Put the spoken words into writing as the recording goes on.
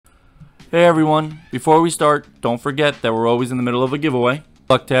Hey everyone, before we start, don't forget that we're always in the middle of a giveaway. Good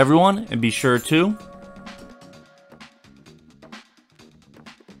luck to everyone, and be sure to...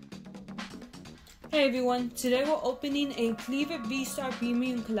 Hey everyone, today we're opening a Kleavor VSTAR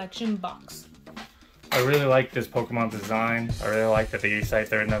Premium Collection box. I really like this Pokemon design. I really like that they decided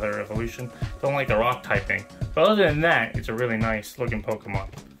they're another evolution. Don't like the rock typing. But other than that, it's a really nice looking Pokemon.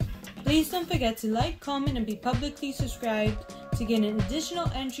 Please don't forget to like, comment, and be publicly subscribed to get an additional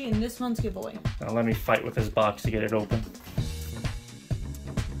entry in this month's giveaway. Now let me fight with this box to get it open.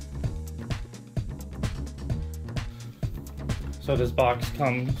 So this box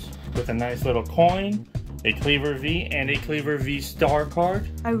comes with a nice little coin, a Kleavor V, and a Kleavor VSTAR card.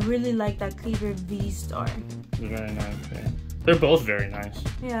 I really like that Kleavor VSTAR. It's very nice. Yeah. They're both very nice.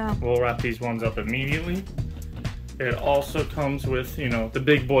 Yeah. We'll wrap these ones up immediately. It also comes with, you know, the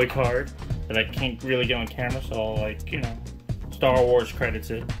big boy card that I can't really get on camera, so I'll, like, you know, Star Wars credits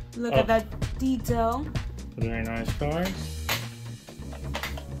it. Look at that detail. Very nice card.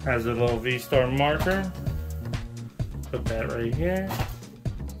 Has a little VSTAR marker. Put that right here.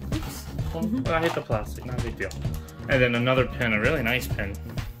 Oops. I hit the plastic, not a big deal. And then another pin, a really nice pin.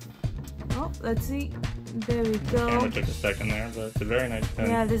 Oh, let's see. There we go. The camera took a second there, but it's a very nice pin.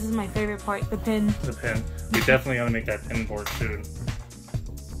 Yeah, this is my favorite part, the pin. The pin. We definitely gotta make that pin board soon.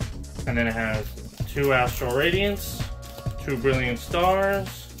 And then it has 2 Astral Radiance, 2 Brilliant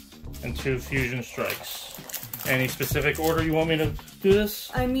Stars, and 2 Fusion Strikes. Any specific order you want me to do this?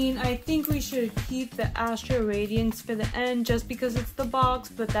 I mean, I think we should keep the Astral Radiance for the end just because it's the box,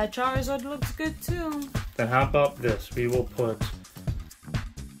 but that Charizard looks good too. Then how about this? We will put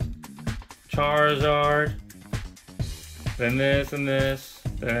Charizard, then this and this,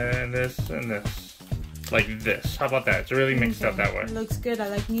 then this and this. Like this. How about that? It's really mixed up that way. Looks good. I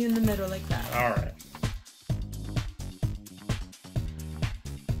like me in the middle like that. Alright.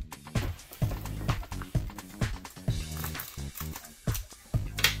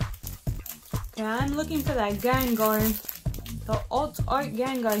 Yeah, I'm looking for that Gengar. The alt art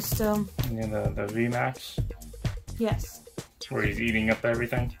Gengar still. And then the VMAX, Yes. where he's eating up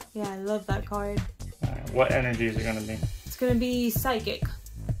everything. Yeah, I love that card. Alright, what energy is it going to be? It's gonna be Psychic.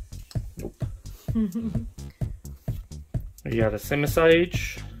 Nope. We got a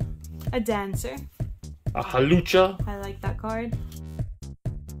Simisage, A Dancer. a Halucha, I like that card.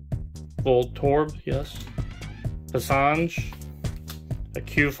 Voltorb, yes, Passange, a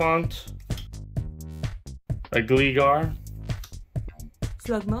Qfont, a Gligar,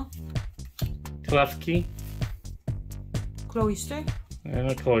 Slugma. Klefki, Cloyster. and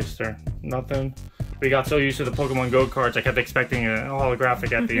a Cloyster. Nothing. We got so used to the Pokemon Go cards, I kept expecting a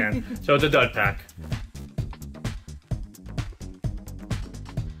holographic at the end. So it's a dud pack.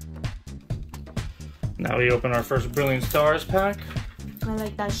 Now we open our first Brilliant Stars pack. I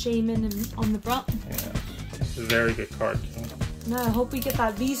like that Shaman on the front. Yeah, it's a very good card too. No, I hope we get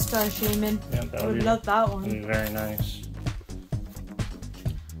that V-Star Shaman. Yeah, that I would would be, love that that'd be one. very nice.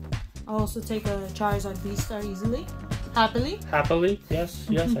 I'll also take a Charizard V-Star easily. Happily. Happily, yes,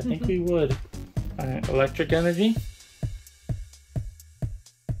 yes, I think we would. Electric Energy,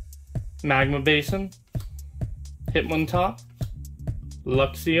 Magma Basin, Hitmontop,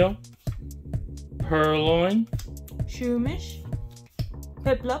 Luxio, Purloin, Shroomish.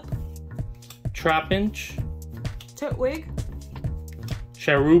 Piplup. Trapinch, Turtwig.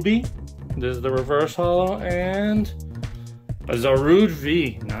 Cherubi, this is the reverse holo, and a Zarude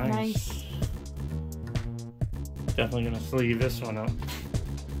V. Nice. Definitely gonna sleeve this one up.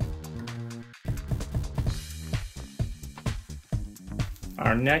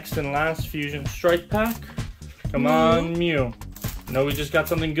 Our next and last Fusion Strike pack. Come on, Mew. I know we just got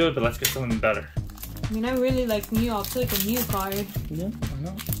something good, but let's get something better. I mean, I really like Mew. I'll take a Mew card. Yeah, I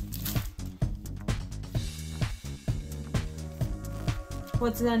know.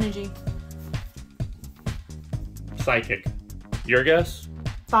 What's the energy? Psychic. Your guess?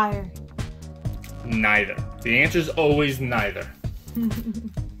 Fire. Neither. The answer is always neither.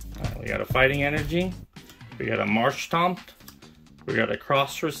 Alright, we got a Fighting Energy. We got a Marshtomp. We got a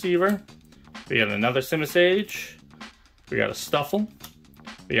Cross Receiver. We got another Simisage. We got a Stuffle.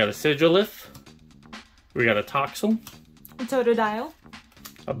 We got a Sigilif. We got a Toxel. A Totodile.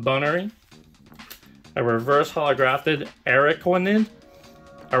 A Bunnery. A reverse holographed Araquanid.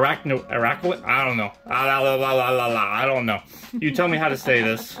 Araquanid? I don't know. I don't know. You tell me how to say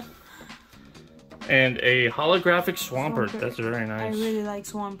this. And a holographic Swampert. That's very nice. I really like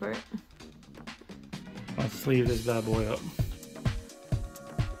Swampert. Let's sleeve this bad boy up.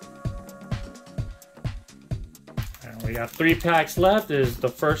 And we got 3 packs left. This is the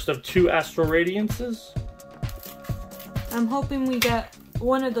first of 2 Astral Radiances. I'm hoping we get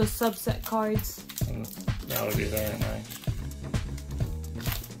one of those subset cards. That would be very nice.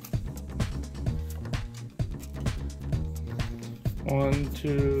 One,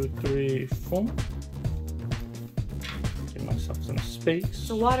 two, three, 4. Give myself some space.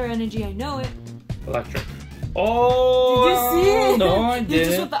 The water energy, I know it. Electric. Oh! Did you see it? No, I You didn't.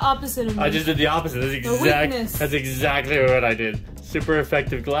 just went the opposite of me. I just did the opposite. That's exactly what I did. Super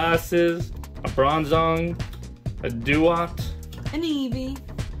effective glasses, a Bronzong, a Duat, An Eevee.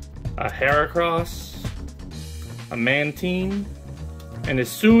 a Heracross, a Mantine, an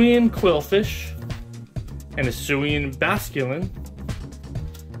Hisuian Quillfish, an Hisuian Basculin,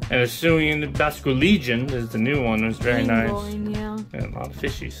 an Hisuian Basculegion is the new one. It's very nice. Going, yeah. And a lot of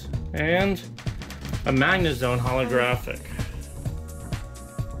fishies. And a Magnezone holographic.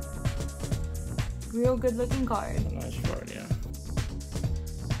 Real good looking card. A nice card, yeah.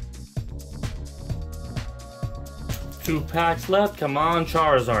 2 packs left. Come on,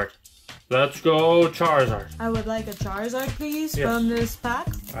 Charizard. Let's go, Charizard. I would like a Charizard, please, Yes. from this pack.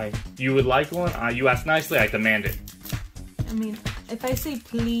 You would like one? You asked nicely, I demand it. I mean, if I say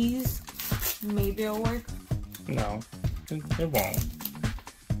please, maybe it'll work. No, it won't.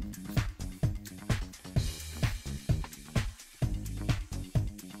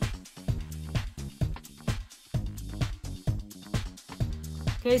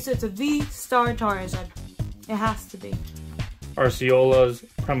 Okay, so it's a V-Star Charizard. It has to be. Arceola's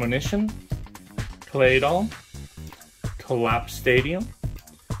Premonition, Claydol, Collapse Stadium,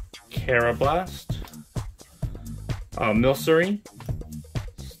 Carablast, Milcery,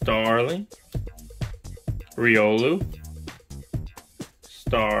 Starly, Riolu,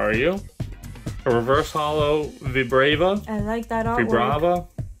 Staryu, a Reverse Hollow Vibrava, I like that artwork. Vibrava,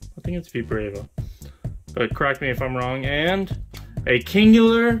 I think it's Vibrava, but correct me if I'm wrong, and a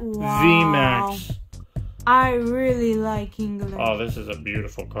Kingler Wow. VMAX. I really like Kingler. Oh, this is a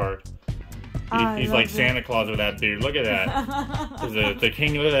beautiful card. I He's love like it. Santa Claus with that dude. Look at that. the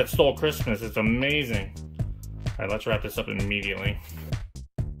Kingler that stole Christmas. It's amazing. Alright, let's wrap this up immediately.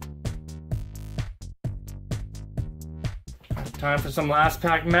 Time for some last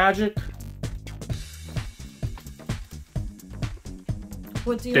pack magic.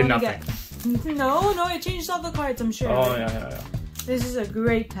 What do you Did want to nothing. get? No, I changed all the cards, I'm sure. Oh, yeah. This is a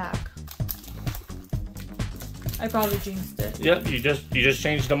great pack. I probably jinxed it. Yep, you just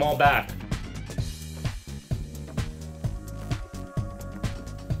changed them all back.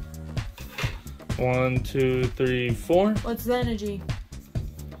 One, two, three, 4. What's the energy?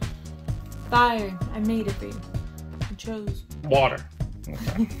 Fire. I made it for you. I chose. Water.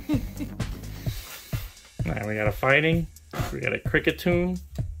 Okay. Alright, we got a Fighting. We got a Cricketune.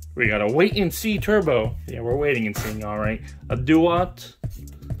 We got a Wait and See Turbo. Yeah, we're waiting and seeing, alright. A Duat.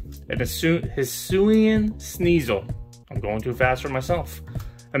 And a Hisuian Sneasel. I'm going too fast for myself.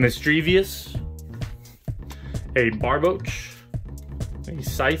 A Mischievous. A Barboach. A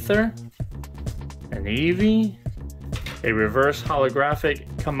Scyther. An Eevee. A Reverse Holographic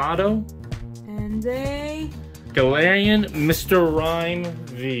Kamado. And a... Galarian Mr. Rhyme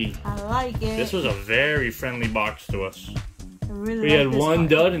V. I like it. This was a very friendly box to us. I really We like had this one card.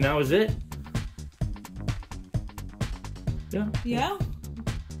 dud and that was it. Yeah. Yeah.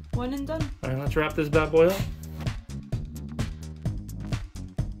 One and done. Alright, let's wrap this bad boy up.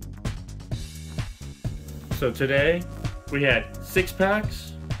 So today we had 6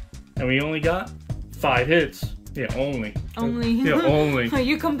 packs and we only got 5 hits. Yeah, only. Only. Yeah, only. Are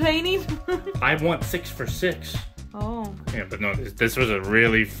you complaining? I want 6 for 6. Oh. Yeah, but no, this was a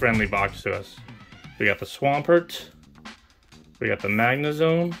really friendly box to us. We got the Swampert. We got the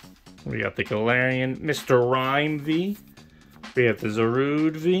Magnezone. We got the Galarian Mr. Rhyme V. We have the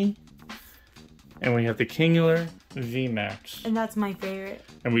Zarude V. And we have the Kingler VMAX. And that's my favorite.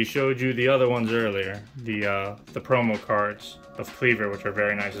 And we showed you the other ones earlier. The promo cards of Kleavor, which are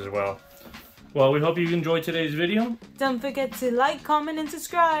very nice as well. Well, we hope you enjoyed today's video. Don't forget to like, comment, and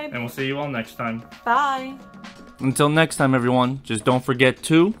subscribe. And we'll see you all next time. Bye. Until next time, everyone, just don't forget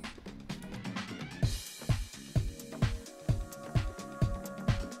to